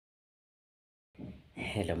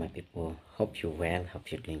Hello, my people. Hope you're well.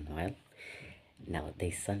 Hope you're doing well. Now,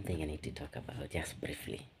 there's something I need to talk about just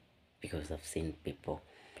briefly because I've seen people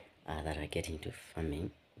that are getting into farming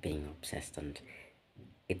being obsessed, and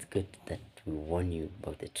it's good that we warn you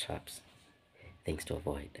about the traps, things to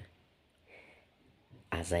avoid.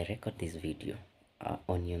 As I record this video,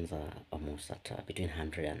 onions are almost at between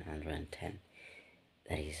 100 and 110.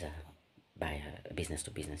 That is by business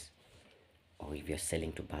to business, or if you're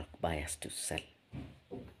selling to bulk buyers to sell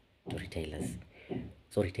to retailers.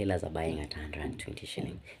 So retailers are buying at 120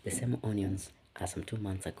 shillings. The same onions some 2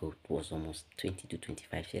 months ago it was almost 20 to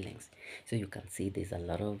 25 shillings. So you can see there's a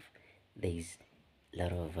lot of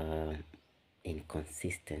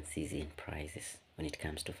inconsistencies in prices when it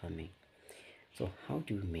comes to farming. So how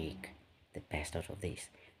do you make the best out of this?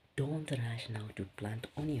 Don't rush now to plant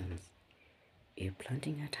onions. You're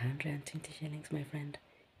planting at 120 shillings, my friend.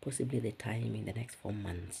 Possibly the time in the next 4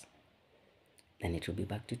 months, then it will be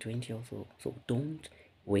back to 20 also. So don't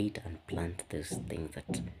wait and plant those things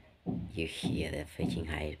that you hear they're fetching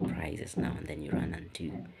high prices now, and then you run and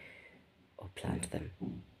do or plant them.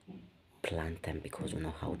 Plant them because you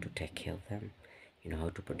know how to take care of them, you know how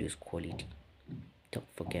to produce quality.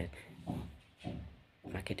 Don't forget,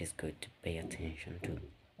 market is good to pay attention to,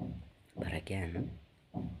 but again,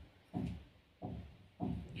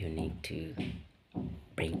 you need to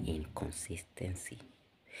bring in consistency.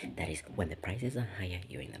 That is, when the prices are higher,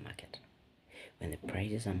 you're in the market. When the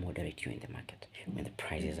prices are moderate, you're in the market. When the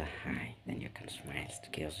prices are high, then you can smile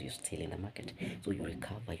because you're still in the market. So you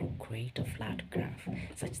recover, you create a flat graph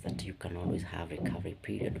such that you can always have recovery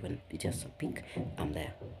period. When it's just a peak, I'm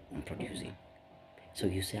there, I'm producing. So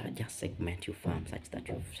you say, just segment your farm such that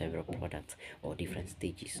you have several products or different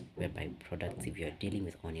stages, whereby products, if you're dealing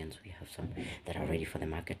with onions, we have some that are ready for the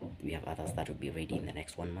market. We have others that will be ready in the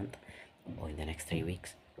next 1 month or in the next 3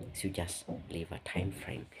 weeks. So you just leave a time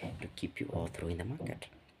frame to keep you all through in the market.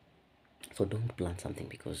 So don't plant something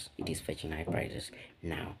because it is fetching high prices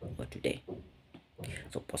now or today.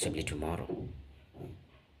 So possibly tomorrow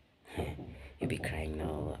you'll be crying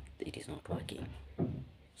now it is not working.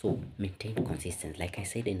 So maintain consistency. Like I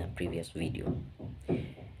said in a previous video,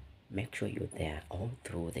 make sure you're there all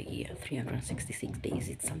through the year. 366 days.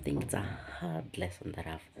 It's a hard lesson that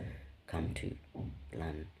I've come to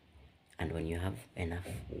learn. And when you have enough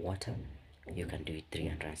water, you can do it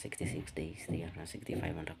 366 days,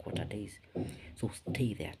 365 and a quarter days. So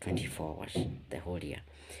stay there 24 hours the whole year.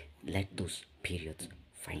 Let those periods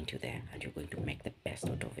find you there, and you're going to make the best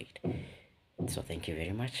out of it. So thank you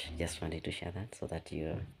very much. Just wanted to share that so that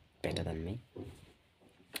you're better than me.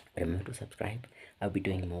 Remember to subscribe. I'll be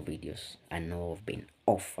doing more videos. I know I've been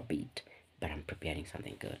off a bit, but I'm preparing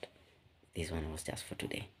something good. This one was just for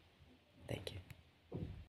today. Thank you.